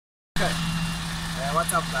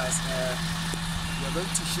What's up guys? We are going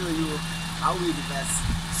to show you how we reverse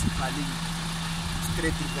Superlink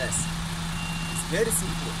straight reverse. It's very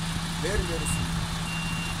simple, very simple.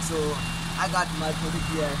 So I got my colleague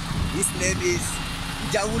here. His name is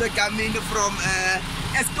Jawula, coming from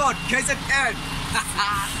Escort KZN.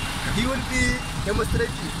 He will be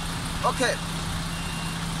demonstrating. Okay.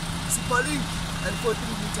 Superlink and 4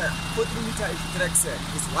 meter is traction.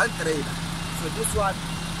 It's one trailer. So this one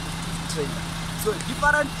is trailer. So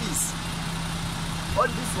different is on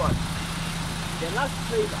this one. The last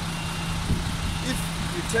trailer, if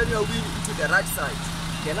you turn your wheel into the right side,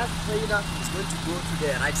 the last trailer is going to go to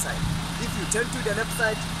the right side. If you turn to the left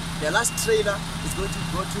side, the last trailer is going to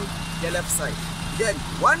go to the left side. Then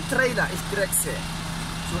one trailer is traction.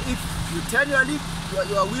 So if you turn your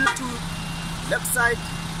wheel to left side,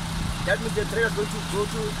 that means the trailer is going to go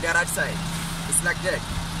to the right side. It's like that.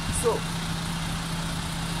 So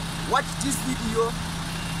watch this video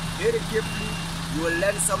very carefully. You will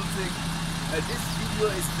learn something. And this video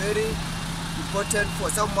is very important for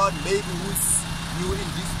someone maybe who's new in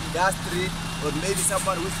this industry, or maybe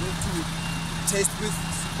someone who's going to test with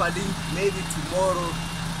Superlink maybe tomorrow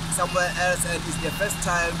somewhere else, and it's the first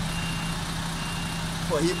time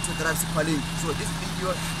for him to drive Superlink. So this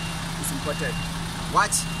video is important.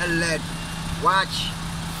 Watch and learn. Watch,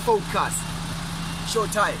 focus.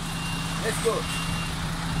 Showtime. Let's go.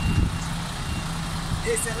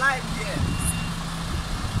 There's a light here.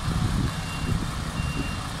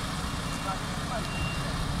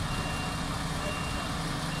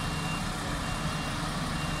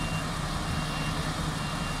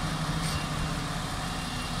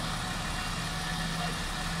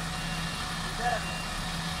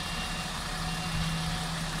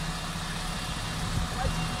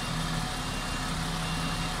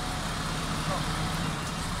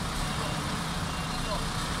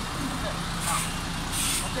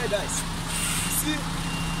 Okay guys, see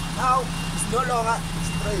now it's no longer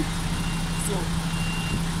straight, so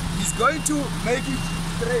he's going to make it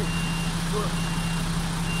straight. So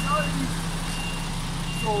now it is.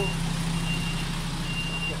 So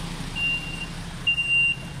okay.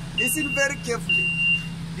 Listen very carefully.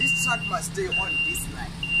 This truck must stay on this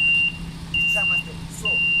line. This truck must stay. So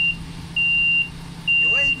the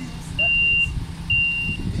way it is, that means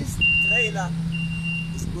this trailer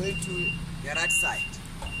is going to the right side.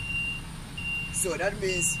 So that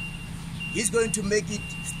means he's going to make it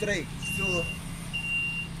straight. So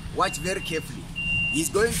watch very carefully. He's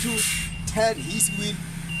going to turn his wheel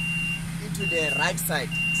into the right side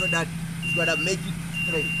so that he's gonna make it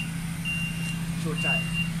straight. Show time.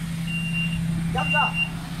 Jump up.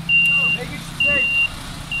 Make it straight.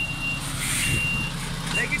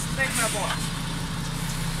 Make it straight, my boy.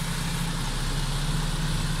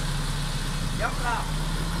 Jump up.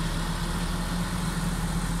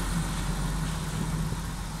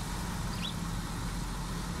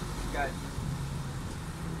 Guys,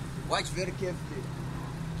 watch very carefully.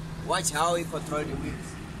 Watch how he controls the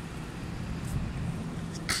wheels.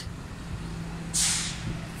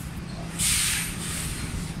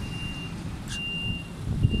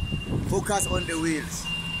 Focus on the wheels.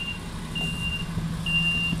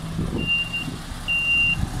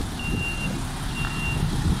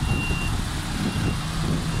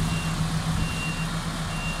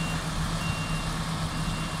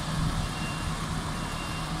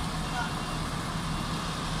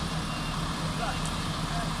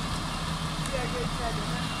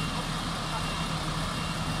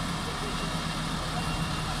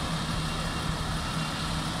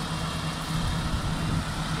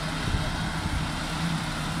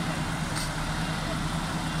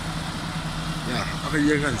 Ya, aka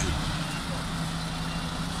yi kansu.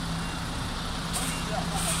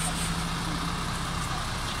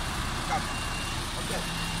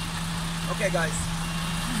 Okay guys.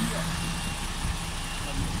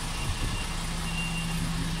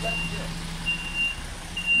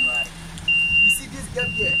 You see this gap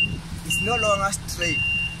here? It's no longer straight.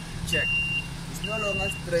 Check. It's no longer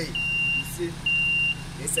straight. You see?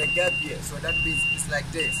 There's a gap here. So that means it's like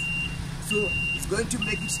this. So it's going to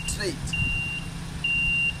make it straight.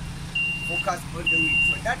 Focus on the wheel.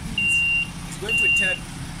 So that means it's going to turn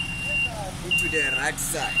into the right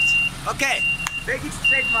side. Okay. Make it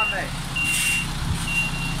straight, my man.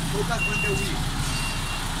 Focus on the wheel.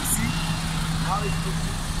 You see how it's going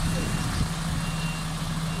to straight.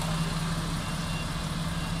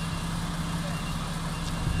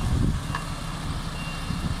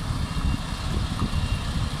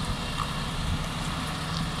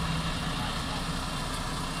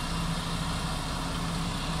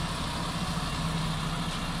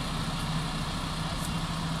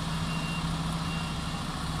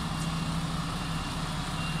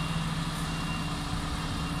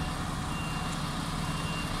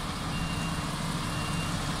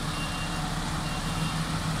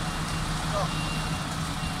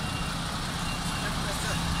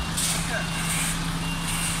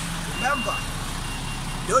 remember,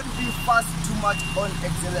 don't be fast too much on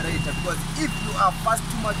accelerator, because if you are fast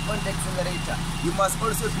too much on the accelerator, you must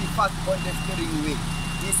also be fast on the steering wheel.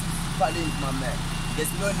 This is Superlink, my man. There's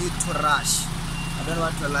no need to rush. I don't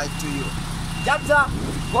want to lie to you. Jabza,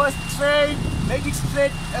 go straight, make it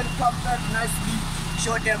straight and come back nicely.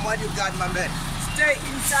 Show them what you got, my man. Stay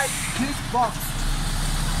inside this box.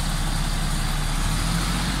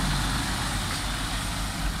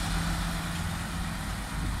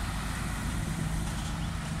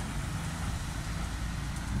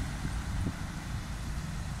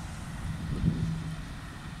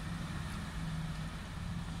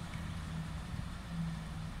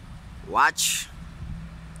 Watch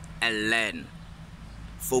and learn.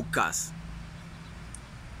 Focus.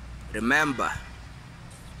 Remember,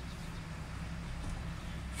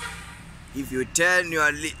 if you turn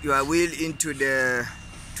your wheel into the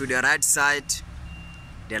right side,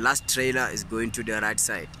 the last trailer is going to the right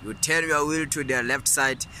side. You turn your wheel to the left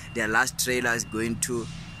side, the last trailer is going to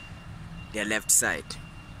the left side.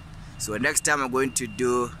 So next time I'm going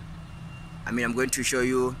to show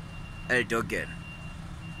you El Dogen.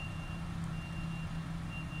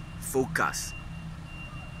 Focus.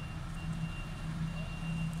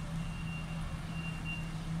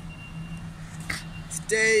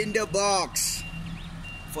 Stay in the box.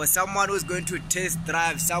 For someone who's going to test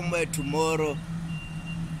drive somewhere tomorrow,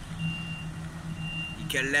 you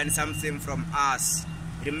can learn something from us.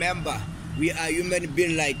 Remember, we are human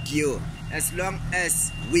beings like you. As long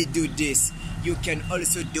as we do this, you can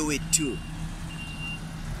also do it too.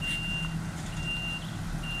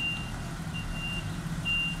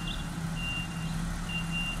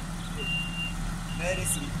 Very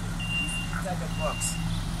simple. Inside the box.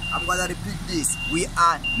 I'm gonna repeat this. We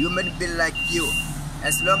are human beings like you.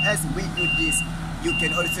 As long as we do this, you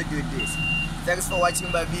can also do this. Thanks for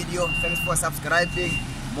watching my video. Thanks for subscribing.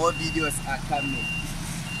 More videos are coming.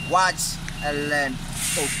 Watch and learn.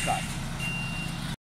 Focus.